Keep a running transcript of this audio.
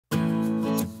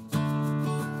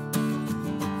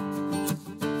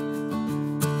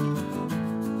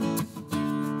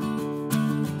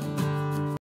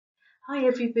Hi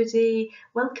everybody,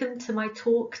 welcome to my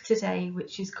talk today,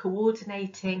 which is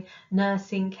coordinating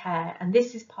nursing care, and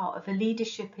this is part of a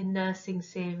Leadership in Nursing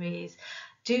series.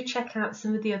 Do check out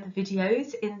some of the other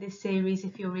videos in this series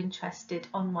if you're interested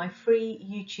on my free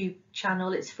YouTube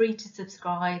channel. It's free to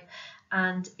subscribe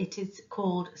and it is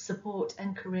called Support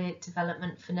and Career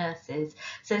Development for Nurses.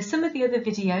 So some of the other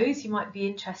videos you might be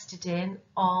interested in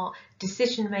are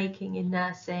decision making in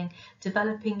nursing,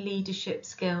 developing leadership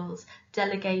skills,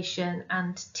 delegation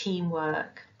and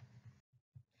teamwork.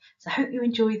 So I hope you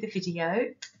enjoy the video.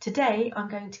 Today I'm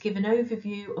going to give an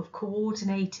overview of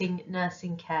coordinating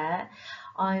nursing care.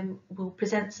 I will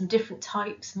present some different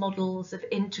types, models of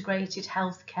integrated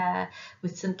healthcare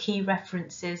with some key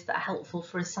references that are helpful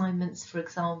for assignments, for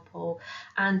example,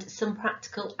 and some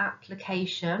practical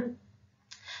application,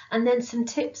 and then some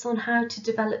tips on how to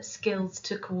develop skills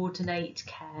to coordinate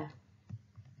care.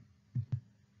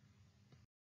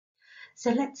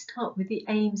 So let's start with the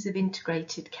aims of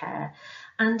integrated care.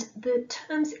 And the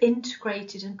terms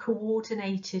integrated and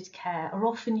coordinated care are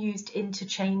often used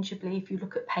interchangeably if you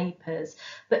look at papers,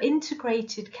 but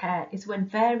integrated care is when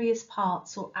various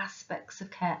parts or aspects of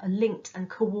care are linked and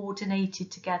coordinated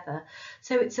together.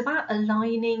 So it's about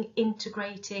aligning,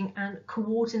 integrating and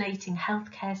coordinating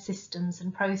healthcare systems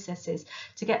and processes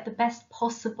to get the best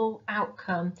possible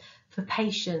outcome for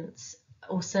patients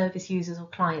or service users or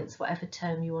clients, whatever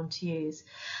term you want to use.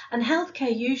 And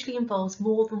healthcare usually involves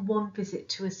more than one visit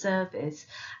to a service,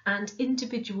 and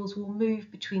individuals will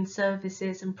move between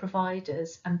services and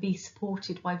providers and be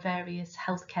supported by various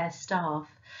healthcare staff.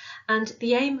 And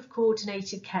the aim of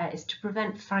coordinated care is to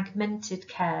prevent fragmented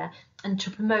care and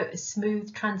to promote a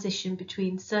smooth transition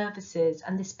between services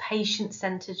and this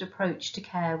patient-centred approach to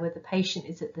care where the patient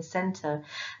is at the centre.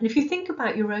 And if you think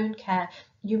about your own care,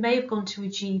 you may have gone to a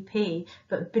GP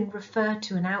but been referred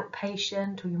to an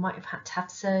outpatient, or you might have had to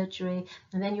have surgery,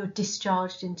 and then you're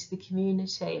discharged into the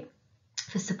community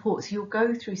for support. So you'll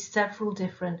go through several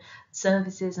different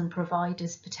services and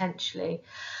providers potentially.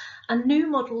 And new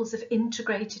models of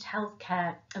integrated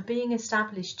healthcare are being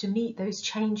established to meet those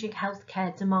changing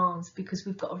healthcare demands because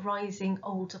we've got a rising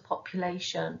older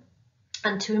population,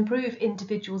 and to improve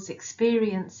individuals'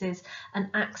 experiences and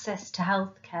access to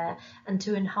healthcare and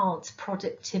to enhance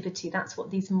productivity. That's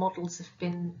what these models have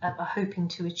been are hoping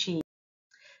to achieve.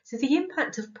 So the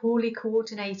impact of poorly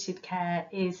coordinated care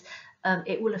is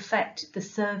it will affect the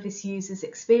service user's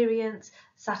experience,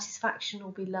 satisfaction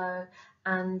will be low,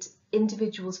 and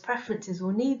individuals' preferences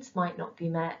or needs might not be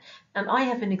met. I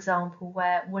have an example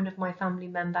where one of my family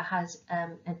member had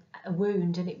a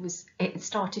wound, and it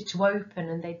started to open,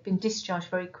 and they'd been discharged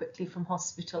very quickly from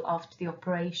hospital after the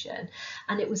operation,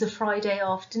 and it was a Friday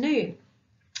afternoon.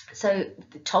 So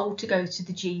told to go to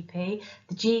the GP.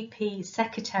 The GP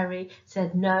secretary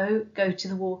said no, go to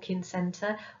the walk-in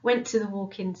centre. Went to the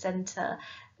walk-in centre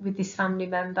with this family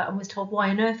member and was told, why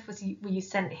on earth were you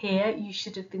sent here? You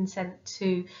should have been sent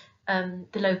to the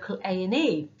local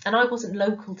A&E. And I wasn't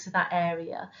local to that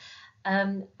area.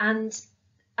 And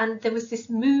there was this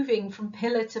moving from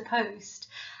pillar to post,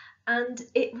 and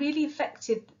it really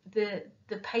affected the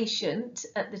patient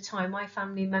at the time, my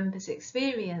family member's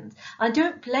experience. I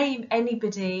don't blame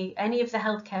anybody, any of the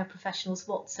healthcare professionals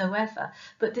whatsoever,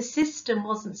 but the system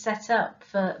wasn't set up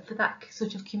for that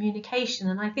sort of communication.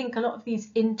 And I think a lot of these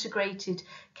integrated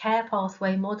care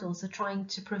pathway models are trying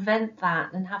to prevent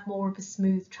that and have more of a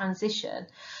smooth transition.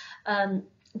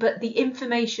 But the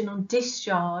information on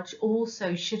discharge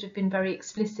also should have been very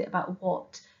explicit about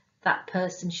what that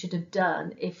person should have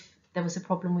done if there was a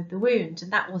problem with the wound,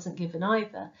 and that wasn't given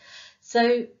either.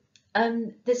 So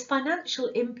there's financial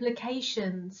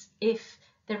implications if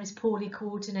there is poorly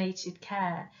coordinated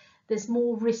care. There's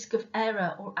more risk of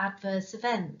error or adverse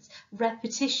events,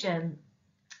 repetition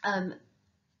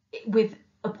with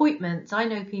appointments. I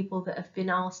know people that have been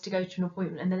asked to go to an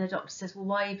appointment and then the doctor says, well,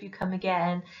 why have you come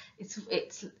again? It's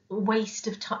a waste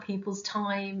of people's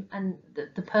time and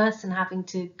the person having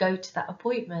to go to that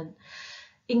appointment.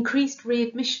 Increased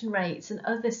readmission rates and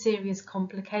other serious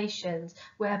complications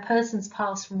where persons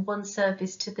pass from one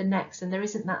service to the next and there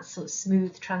isn't that sort of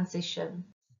smooth transition.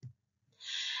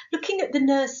 Looking at the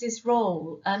nurse's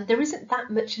role, there isn't that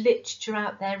much literature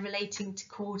out there relating to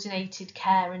coordinated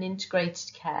care and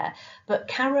integrated care, but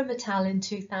Kara et al. In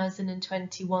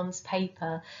 2021's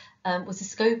paper was a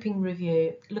scoping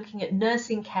review looking at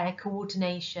nursing care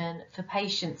coordination for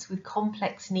patients with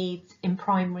complex needs in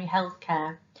primary health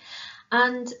care.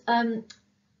 And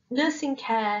nursing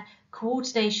care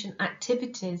coordination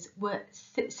activities were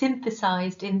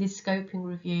synthesised in this scoping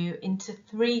review into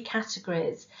 3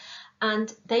 categories,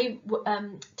 and they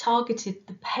targeted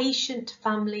the patient,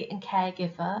 family and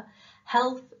caregiver,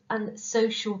 health and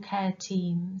social care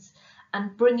teams,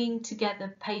 and bringing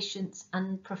together patients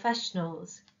and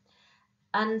professionals.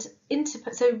 And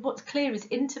so what's clear is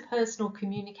interpersonal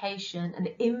communication and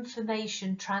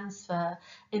information transfer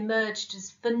emerged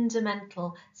as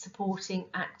fundamental supporting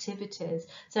activities.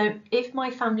 So if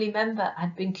my family member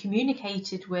had been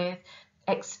communicated with,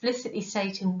 explicitly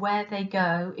stating where they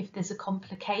go if there's a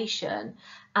complication,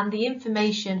 and the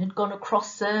information had gone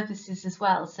across services as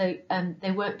well, so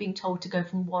they weren't being told to go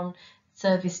from one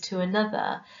service to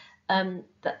another,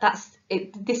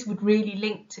 this would really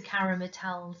link to Cara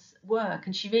Mattel's work,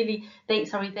 and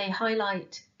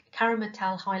Cara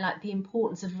Mattel highlight the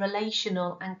importance of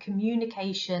relational and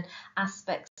communication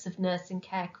aspects of nursing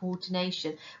care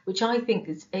coordination, which I think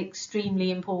is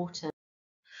extremely important.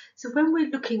 So when we're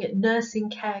looking at nursing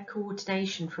care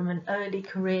coordination from an early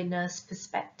career nurse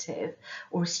perspective,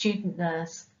 or a student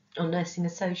nurse or nursing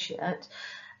associate,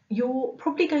 you're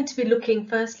probably going to be looking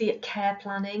firstly at care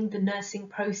planning, the nursing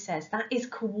process. That is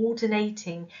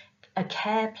coordinating a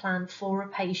care plan for a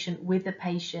patient with a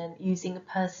patient using a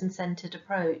person-centred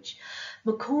approach.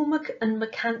 McCormack and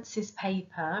McCantz's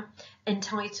paper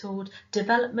entitled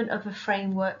Development of a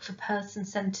Framework for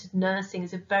Person-Centred Nursing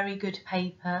is a very good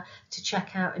paper to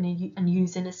check out and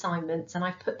use in assignments, and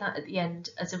I've put that at the end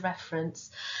as a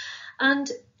reference. And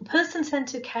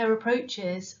person-centred care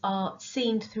approaches are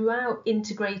seen throughout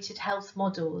integrated health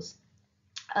models.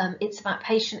 It's about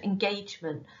patient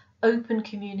engagement, open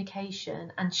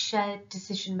communication and shared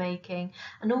decision making,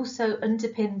 and also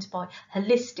underpinned by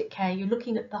holistic care. You're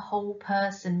looking at the whole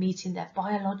person, meeting their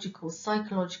biological,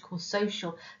 psychological,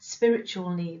 social,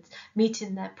 spiritual needs,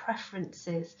 meeting their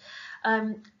preferences.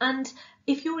 And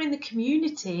if you're in the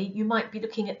community, you might be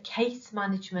looking at case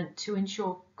management to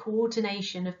ensure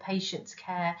coordination of patients'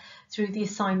 care through the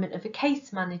assignment of a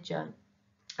case manager.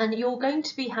 And you're going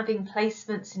to be having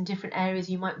placements in different areas,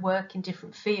 you might work in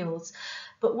different fields,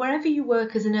 but wherever you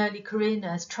work as an early career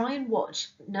nurse, try and watch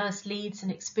nurse leads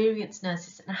and experienced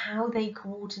nurses and how they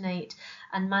coordinate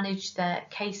and manage their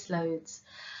caseloads.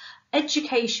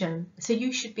 Education, so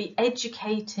you should be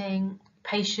educating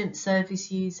patient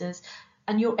service users,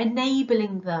 and you're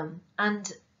enabling them,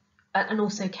 and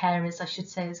also carers, I should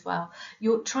say as well.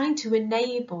 You're trying to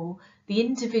enable the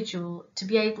individual to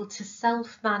be able to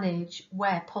self-manage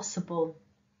where possible.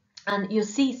 And you'll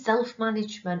see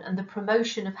self-management and the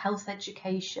promotion of health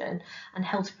education and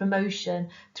health promotion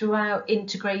throughout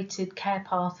integrated care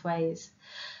pathways.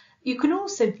 You can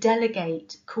also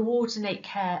delegate, coordinate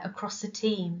care across a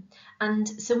team. And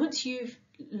so once you've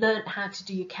learned how to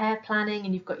do your care planning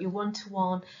and you've got your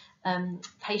one-to-one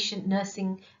patient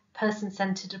nursing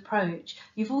person-centred approach,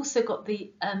 you've also got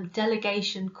the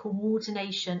delegation,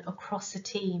 coordination across a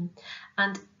team,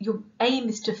 and your aim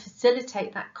is to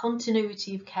facilitate that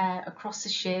continuity of care across a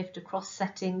shift, across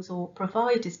settings or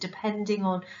providers, depending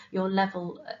on your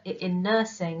level in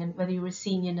nursing and whether you're a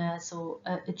senior nurse or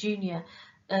a junior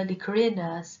early career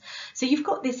nurse. So you've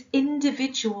got this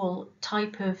individual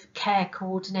type of care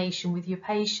coordination with your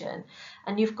patient,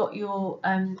 and you've got your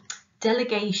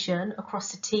delegation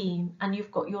across a team, and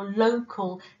you've got your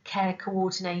local care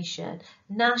coordination,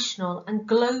 national and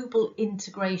global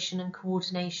integration and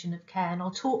coordination of care. And I'll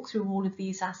talk through all of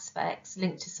these aspects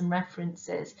linked to some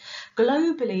references.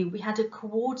 Globally, we had a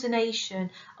coordination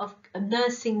of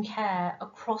nursing care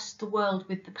across the world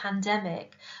with the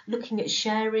pandemic, looking at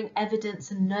sharing evidence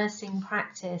and nursing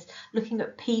practice, looking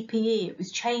at PPE. It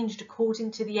was changed according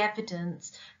to the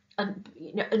evidence and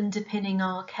underpinning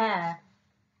our care.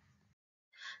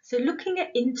 So looking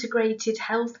at integrated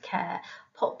healthcare,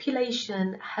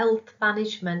 population health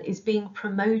management is being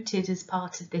promoted as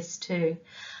part of this too.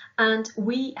 And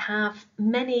we have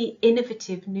many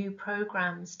innovative new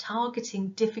programs targeting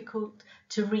difficult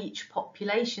to reach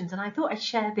populations. And I thought I'd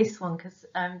share this one because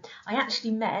I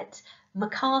actually met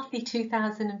McCarthy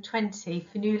 2020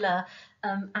 Fanula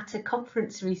at a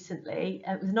conference recently.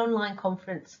 It was an online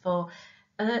conference for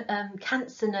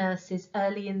cancer nurses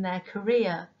early in their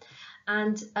career.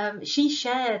 And she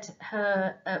shared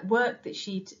her work that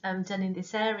she'd done in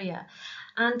this area.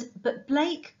 But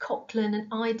Blake, Coughlin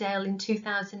and Idale in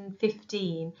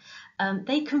 2015,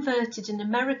 they converted an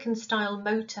American-style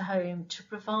motorhome to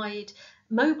provide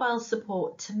mobile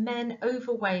support to men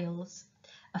over Wales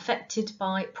affected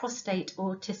by prostate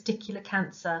or testicular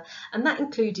cancer. And that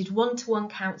included one-to-one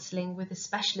counselling with a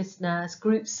specialist nurse,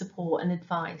 group support and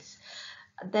advice.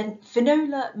 Then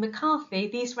Finola McCarthy,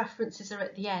 these references are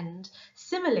at the end,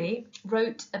 similarly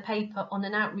wrote a paper on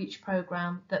an outreach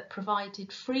programme that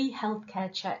provided free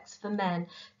healthcare checks for men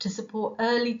to support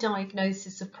early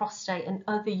diagnosis of prostate and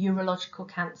other urological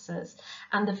cancers.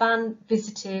 And the van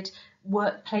visited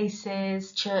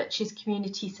workplaces, churches,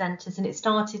 community centres, and it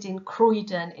started in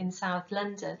Croydon in South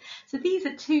London. So these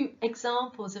are two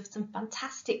examples of some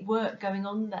fantastic work going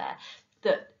on there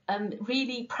that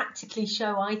really practically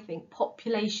show, I think,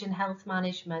 population health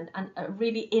management and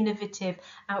really innovative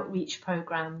outreach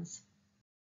programmes.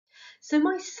 So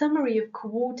my summary of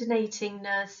coordinating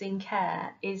nursing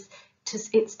care is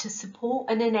it's to support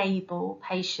and enable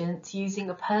patients using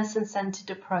a person-centred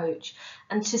approach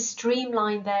and to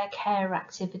streamline their care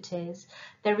activities.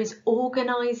 There is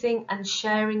organising and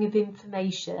sharing of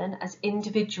information as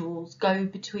individuals go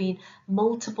between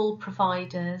multiple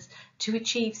providers to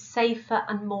achieve safer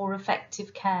and more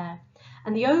effective care.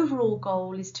 And the overall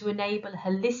goal is to enable a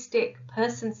holistic,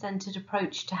 person-centred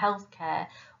approach to healthcare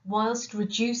whilst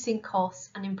reducing costs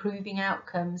and improving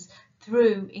outcomes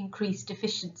through increased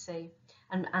efficiency.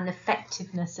 And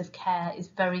effectiveness of care is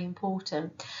very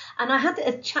important. And I had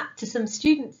a chat to some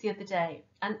students the other day,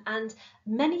 and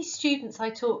many students I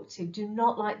talk to do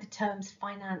not like the terms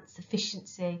finance,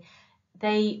 efficiency.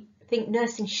 They think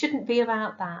nursing shouldn't be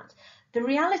about that. The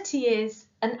reality is,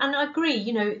 and I agree,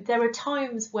 you know, there are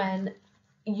times when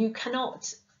you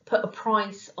cannot put a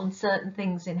price on certain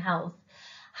things in health.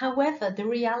 However, the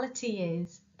reality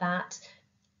is that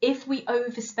if we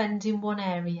overspend in one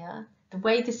area, the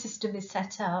way the system is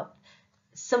set up,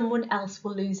 someone else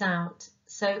will lose out.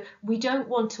 So we don't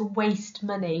want to waste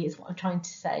money, is what I'm trying to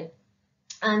say.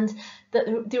 And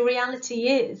the reality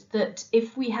is that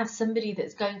if we have somebody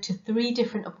that's going to 3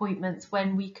 different appointments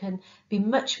when we can be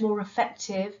much more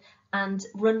effective and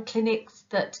run clinics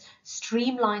that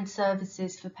streamline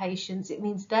services for patients, it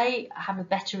means they have a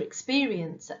better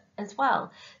experience as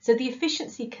well. So the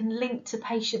efficiency can link to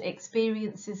patient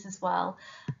experiences as well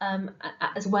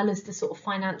as the sort of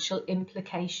financial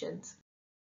implications.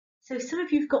 So some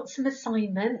of you've got some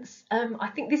assignments. I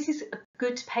think this is a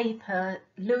good paper,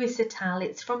 Lewis et al.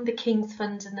 It's from the King's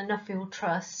Fund and the Nuffield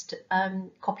Trust,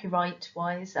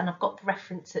 copyright-wise, and I've got the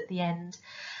reference at the end.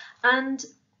 And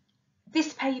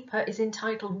this paper is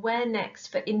entitled Where Next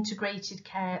for Integrated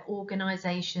Care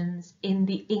Organisations in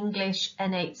the English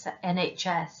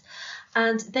NHS,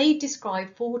 and they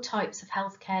describe 4 types of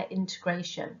healthcare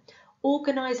integration.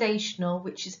 Organisational,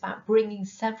 which is about bringing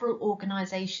several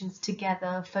organisations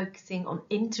together, focusing on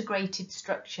integrated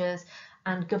structures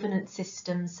and governance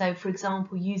systems. So, for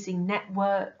example, using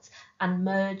networks and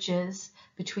mergers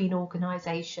between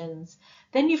organisations.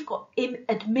 Then you've got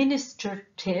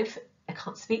administrative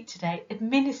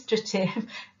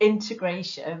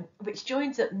integration, which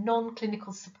joins up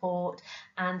non-clinical support,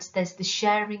 and there's the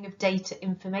sharing of data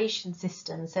information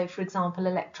systems. So, for example,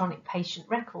 electronic patient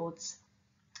records.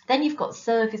 Then you've got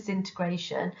service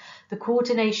integration, the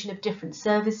coordination of different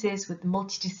services with the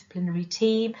multidisciplinary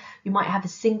team. You might have a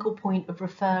single point of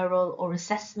referral or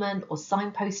assessment or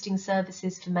signposting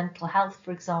services for mental health,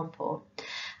 for example.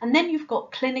 And then you've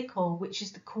got clinical, which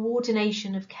is the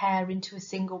coordination of care into a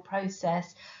single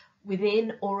process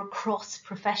within or across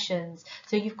professions.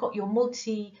 So you've got your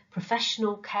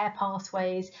multi-professional care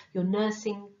pathways, your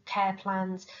nursing care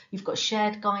plans, you've got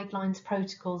shared guidelines,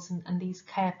 protocols, and these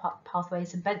care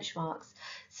pathways and benchmarks.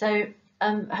 So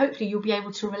hopefully you'll be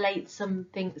able to relate some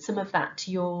of that to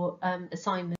your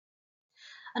assignment.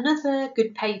 Another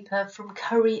good paper from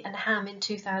Curry and Ham in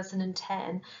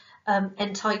 2010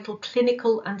 entitled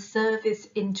Clinical and Service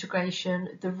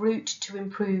Integration, the Route to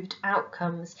Improved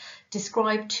Outcomes,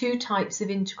 describe 2 types of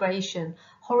integration,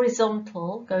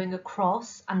 horizontal going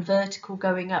across and vertical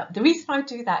going up. The reason I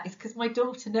do that is because my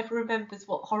daughter never remembers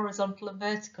what horizontal and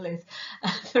vertical is,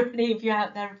 for any of you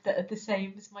out there that are the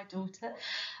same as my daughter.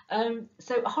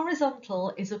 So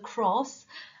horizontal is across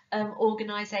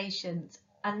organisations,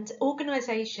 and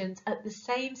organisations at the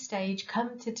same stage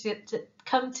come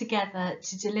together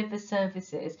to deliver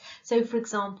services. So, for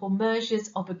example,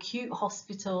 mergers of acute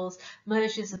hospitals,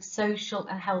 mergers of social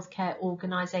and healthcare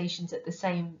organisations at the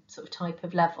same sort of type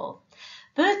of level.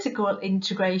 Vertical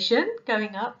integration,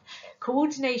 going up,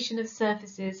 coordination of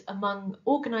services among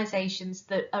organisations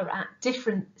that are at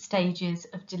different stages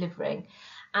of delivering.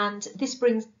 And this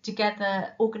brings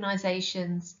together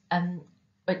organisations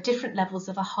at different levels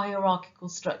of a hierarchical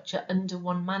structure under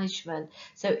one management.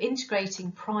 So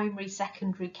integrating primary,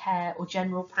 secondary care or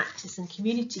general practice and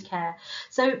community care.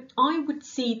 So I would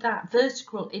see that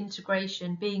vertical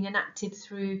integration being enacted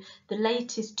through the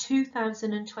latest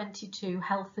 2022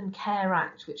 Health and Care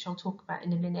Act, which I'll talk about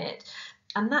in a minute.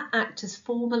 and that act has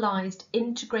formalised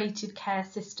integrated care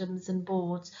systems and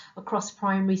boards across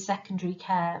primary secondary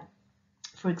care,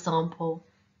 for example.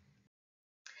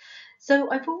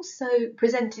 So I've also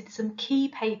presented some key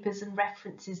papers and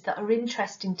references that are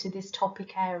interesting to this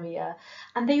topic area,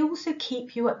 and they also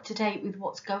keep you up to date with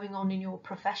what's going on in your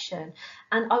profession.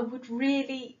 And I would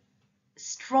really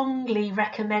strongly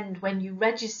recommend, when you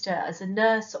register as a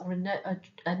nurse or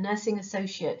a nursing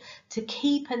associate, to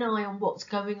keep an eye on what's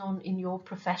going on in your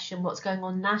profession, what's going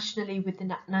on nationally with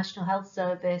the National Health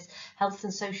Service, health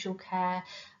and social care,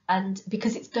 and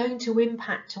because it's going to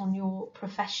impact on your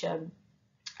profession.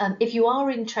 If you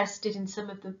are interested in some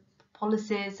of the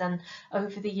policies, and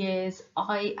over the years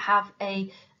I have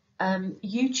a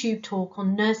YouTube talk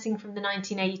on nursing from the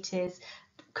 1980s,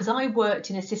 because I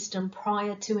worked in a system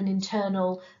prior to an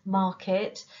internal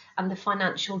market and the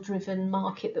financial driven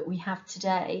market that we have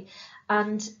today,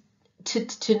 and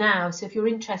to now. So if you're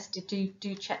interested,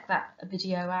 do check that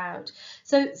video out.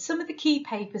 So some of the key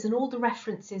papers and all the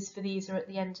references for these are at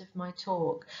the end of my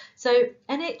talk. So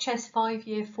NHS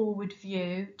 5-year forward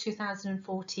view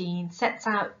 2014 sets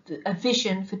out a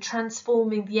vision for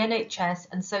transforming the NHS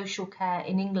and social care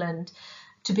in England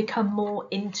to become more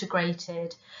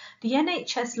integrated. The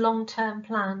NHS long-term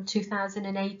plan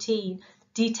 2018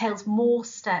 details more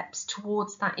steps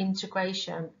towards that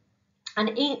integration. And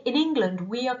in England,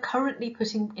 we are currently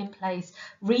putting in place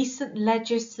recent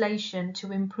legislation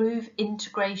to improve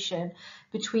integration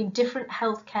between different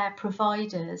healthcare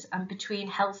providers and between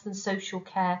health and social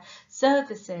care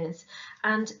services.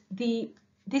 And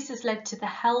this has led to the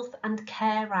Health and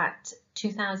Care Act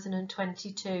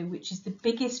 2022, which is the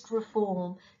biggest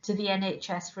reform to the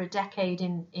NHS for a decade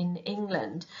in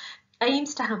England.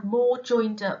 Aims to have more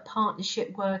joined up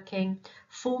partnership working,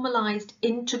 formalised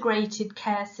integrated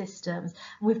care systems.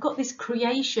 And we've got this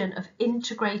creation of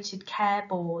integrated care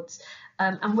boards,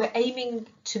 and we're aiming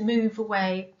to move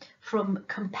away from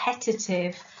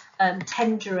competitive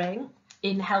tendering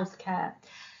in healthcare.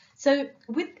 So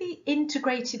with the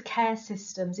integrated care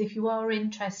systems, if you are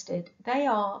interested,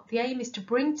 the aim is to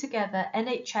bring together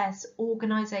NHS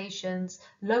organisations,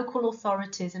 local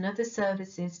authorities and other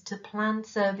services to plan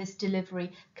service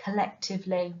delivery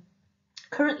collectively.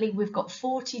 Currently, we've got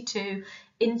 42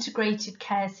 integrated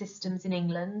care systems in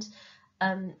England,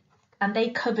 and they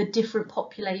cover different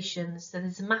populations. So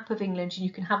there's a map of England, and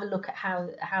you can have a look at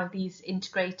how these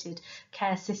integrated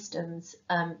care systems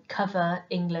cover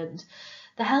England.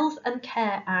 The Health and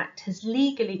Care Act has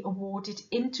legally awarded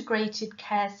integrated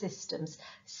care systems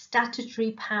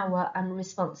statutory power and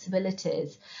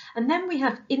responsibilities. And then we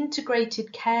have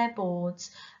integrated care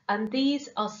boards, and these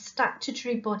are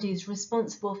statutory bodies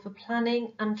responsible for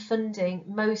planning and funding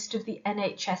most of the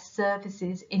NHS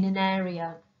services in an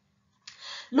area.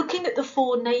 Looking at the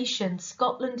 4 nations,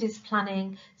 Scotland is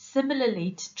planning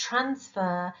similarly to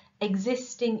transfer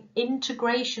existing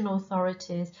integration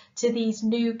authorities to these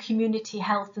new community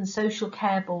health and social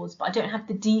care boards, but I don't have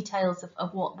the details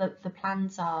of what the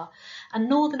plans are. And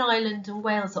Northern Ireland and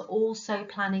Wales are also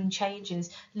planning changes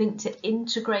linked to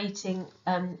integrating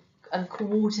and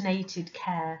coordinated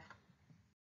care.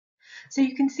 So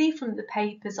you can see from the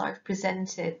papers I've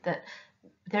presented that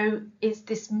there is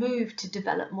this move to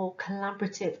develop more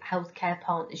collaborative healthcare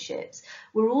partnerships.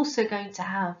 We're also going to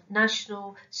have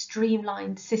national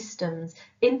streamlined systems.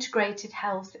 Integrated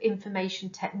health information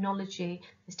technology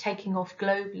is taking off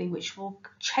globally, which will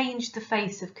change the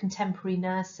face of contemporary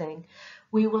nursing.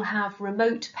 We will have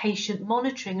remote patient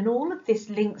monitoring, and all of this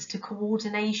links to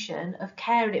coordination of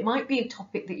care. And it might be a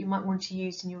topic that you might want to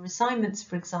use in your assignments,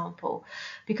 for example,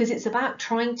 because it's about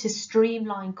trying to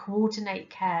streamline, coordinate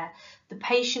care. The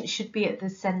patient should be at the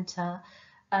centre.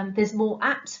 There's more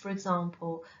apps, for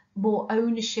example, more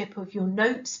ownership of your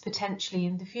notes potentially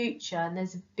in the future. And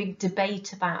there's a big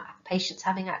debate about patients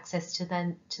having access to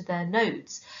their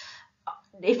notes.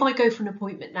 If I go for an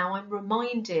appointment now, I'm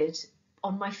reminded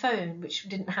on my phone, which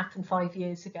didn't happen 5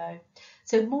 years ago.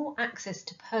 So more access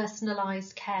to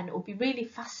personalised care, and it will be really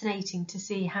fascinating to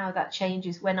see how that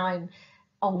changes when I'm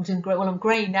old and grey. Well, I'm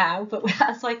grey now, but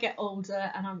as I get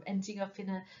older and I'm ending up in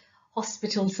a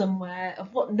hospital somewhere,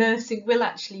 of what nursing will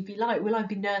actually be like. Will I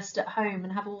be nursed at home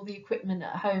and have all the equipment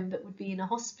at home that would be in a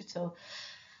hospital?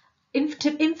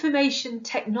 Information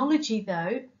technology,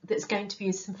 though, that's going to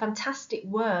be some fantastic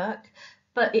work,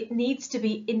 but it needs to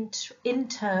be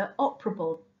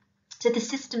interoperable. So the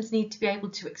systems need to be able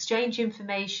to exchange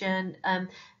information.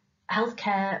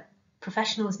 Healthcare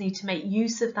professionals need to make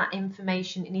use of that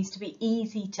information. It needs to be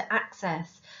easy to access.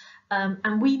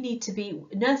 And we need to be,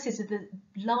 nurses are the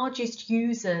largest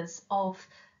users of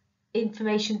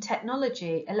information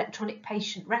technology, electronic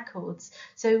patient records.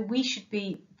 So we should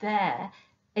be there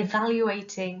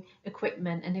evaluating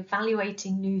equipment and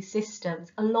evaluating new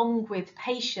systems along with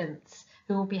patients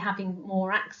who will be having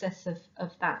more access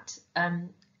of that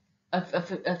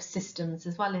of systems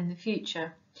as well in the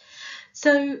future.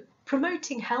 So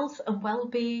promoting health and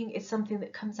well-being is something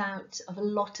that comes out of a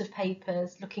lot of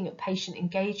papers looking at patient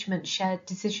engagement, shared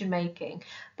decision making,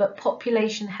 but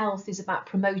population health is about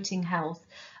promoting health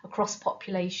across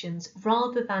populations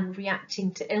rather than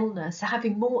reacting to illness. So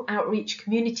having more outreach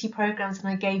community programs, and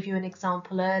I gave you an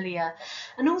example earlier,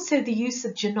 and also the use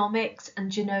of genomics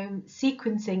and genome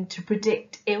sequencing to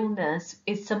predict illness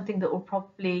is something that will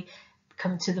probably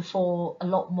come to the fore a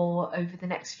lot more over the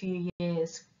next few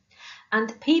years.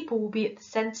 And people will be at the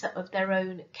centre of their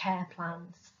own care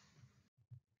plans.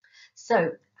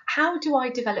 So, how do I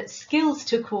develop skills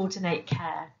to coordinate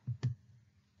care?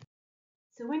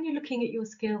 So when you're looking at your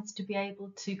skills to be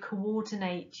able to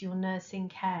coordinate your nursing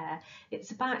care, it's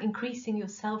about increasing your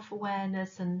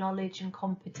self-awareness and knowledge and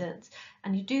competence.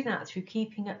 And you do that through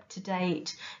keeping up to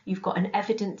date. You've got an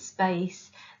evidence base,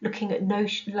 looking at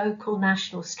local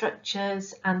national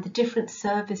structures and the different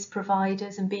service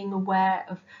providers and being aware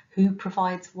of who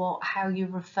provides what, how you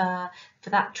refer for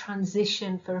that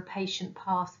transition for a patient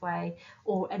pathway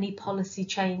or any policy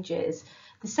changes.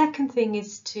 The second thing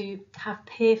is to have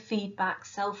peer feedback,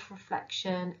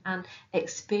 self-reflection and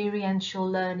experiential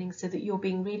learning so that you're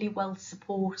being really well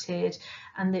supported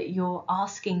and that you're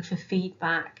asking for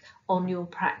feedback on your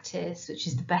practice, which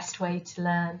is the best way to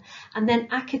learn. And then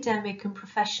academic and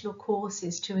professional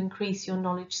courses to increase your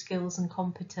knowledge, skills and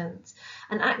competence.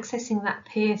 And accessing that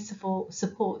peer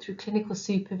support through clinical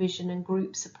supervision and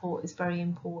group support is very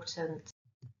important.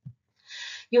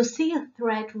 You'll see a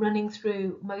thread running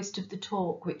through most of the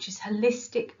talk, which is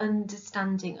holistic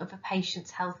understanding of a patient's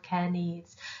healthcare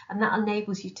needs, and that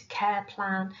enables you to care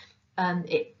plan.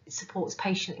 It supports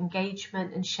patient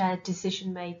engagement and shared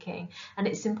decision making, and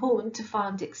it's important to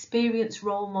find experienced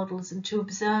role models and to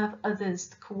observe others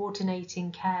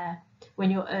coordinating care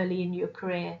when you're early in your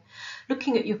career.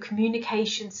 Looking at your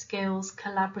communication skills,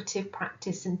 collaborative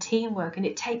practice and teamwork, and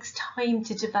it takes time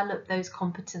to develop those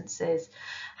competencies.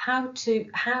 How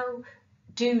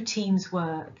do teams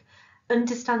work?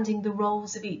 Understanding the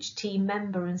roles of each team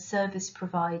member and service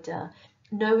provider,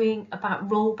 knowing about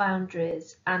role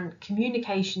boundaries and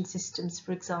communication systems,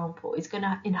 for example, is going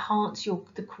to enhance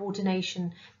the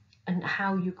coordination and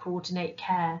how you coordinate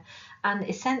care, and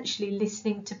essentially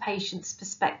listening to patients'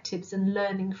 perspectives and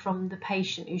learning from the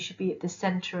patient, who should be at the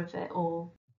centre of it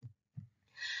all.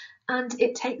 And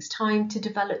it takes time to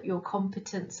develop your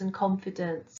competence and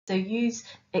confidence. So use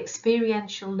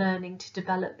experiential learning to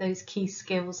develop those key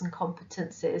skills and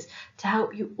competencies to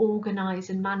help you organise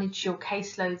and manage your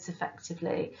caseloads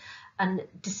effectively. And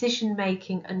decision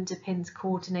making underpins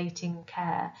coordinating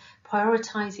care,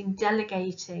 prioritising,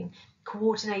 delegating,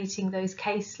 coordinating those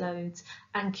caseloads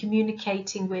and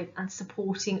communicating with and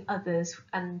supporting others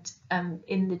and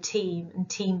in the team and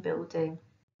team building.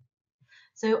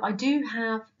 So I do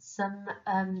have some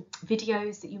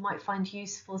videos that you might find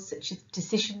useful, such as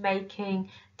decision making,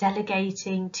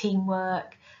 delegating,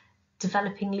 teamwork,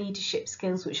 developing leadership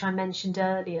skills, which I mentioned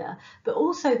earlier, but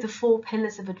also the 4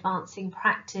 pillars of advancing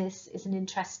practice is an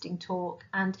interesting talk,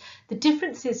 and the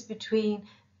differences between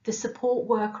the support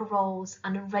worker roles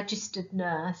and a registered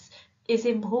nurse is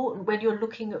important when you're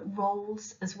looking at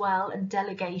roles as well and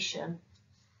delegation.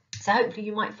 So hopefully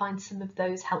you might find some of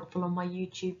those helpful on my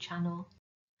YouTube channel.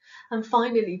 And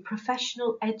finally,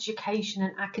 professional education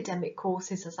and academic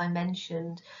courses, as I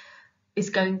mentioned, is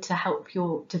going to help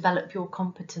you develop your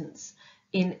competence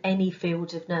in any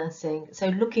field of nursing. So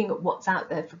looking at what's out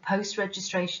there for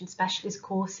post-registration specialist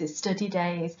courses, study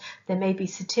days, there may be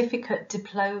certificate,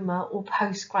 diploma or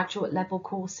postgraduate level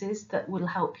courses that will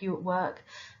help you at work,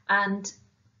 and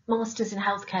Masters in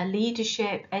Healthcare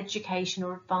Leadership, Education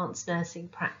or Advanced Nursing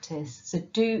Practice. So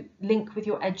do link with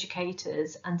your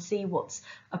educators and see what's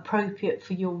appropriate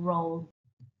for your role.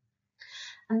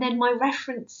 And then my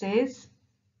references,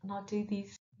 and I'll do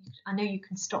these, I know you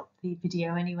can stop the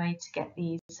video anyway to get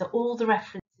these. So all the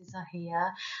references are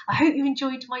here. I hope you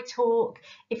enjoyed my talk.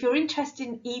 If you're interested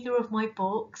in either of my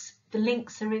books, the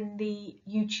links are in the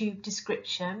YouTube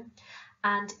description.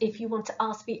 And if you want to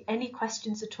ask me any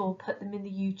questions at all, put them in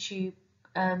the YouTube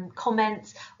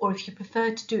comments, or if you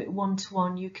prefer to do it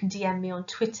one-to-one, you can DM me on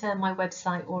Twitter, my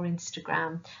website or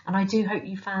Instagram. And I do hope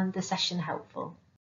you found the session helpful.